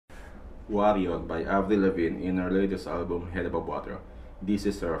Warrior by Avril Lavigne in her latest album Head Above Water. This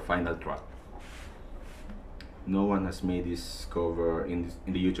is her final track. No one has made this cover in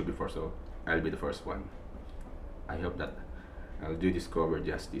the YouTube before, so I'll be the first one. I hope that I'll do this cover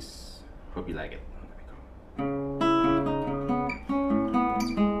justice. Hope you like it.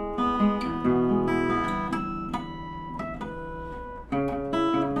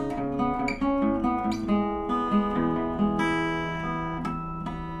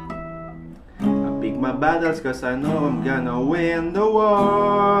 Pick my battles cause I know I'm gonna win the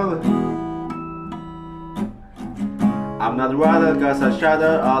war. I'm not rattled cause I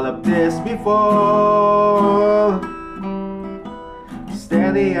shattered all of this before.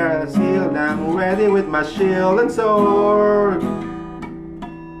 Steady as healed, I'm ready with my shield and sword.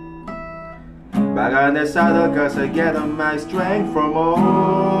 Back on the saddle cause I get on my strength from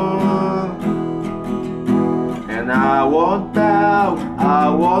all. And I won't bow, I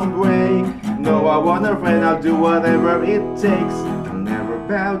won't break. No, I won't afraid, I'll do whatever it takes. I'll never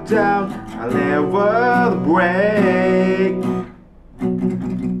bow down, I'll never break.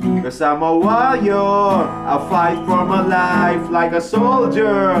 Cause I'm a warrior, I'll fight for my life like a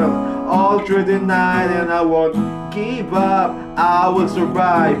soldier all through the night, and I won't give up, I will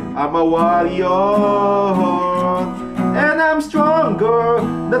survive. I'm a warrior, and I'm stronger,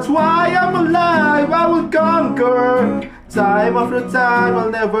 that's why I'm alive. I will conquer, time after time,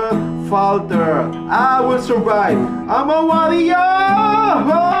 I'll never falter. I will survive, I'm a warrior.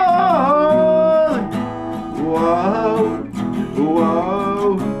 Whoa,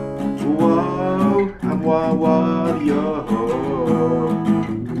 whoa, whoa, I'm a warrior.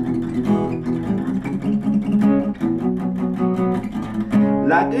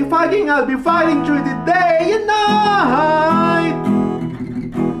 Like a Viking, I'll be fighting through the day and night.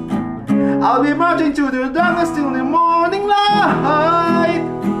 I'll be marching to the darkness till the morning light.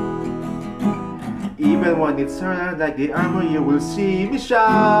 Even when it's hard like the armor, you will see me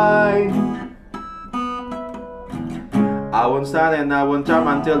shine. I won't stand and I won't jump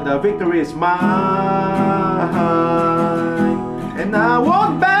until the victory is mine. And I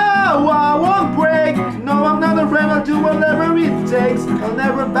won't bow, I won't break. No, I'm not afraid, I'll do whatever it takes. I'll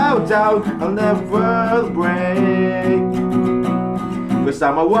never bow down, I'll never break. Cause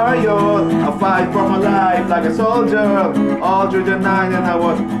I'm a warrior, I'll fight for my life like a soldier all through the night, and I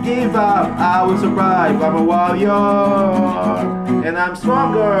won't give up, I will survive. I'm a warrior, and I'm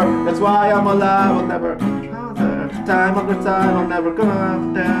stronger, that's why I'm alive. I'll never falter, time after time, I'll never go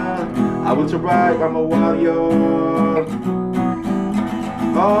down. I will survive, I'm a warrior.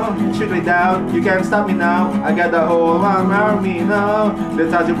 Oh, shoot me down, you can't stop me now. I got the whole army now. They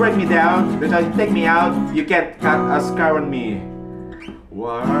try to break me down, they try to take me out. You can't cut a scar on me.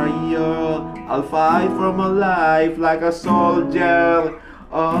 Warrior, I'll fight for my life like a soldier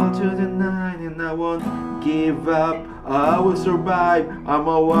all through the night, and I won't give up, I will survive. I'm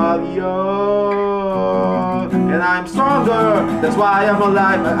a warrior, and I'm stronger, that's why I'm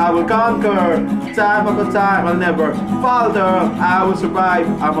alive. I will conquer, time after time, I'll never falter. I will survive,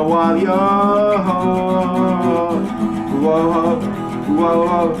 I'm a warrior. Whoa,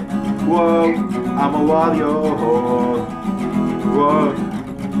 whoa, whoa, I'm a warrior. Whoa.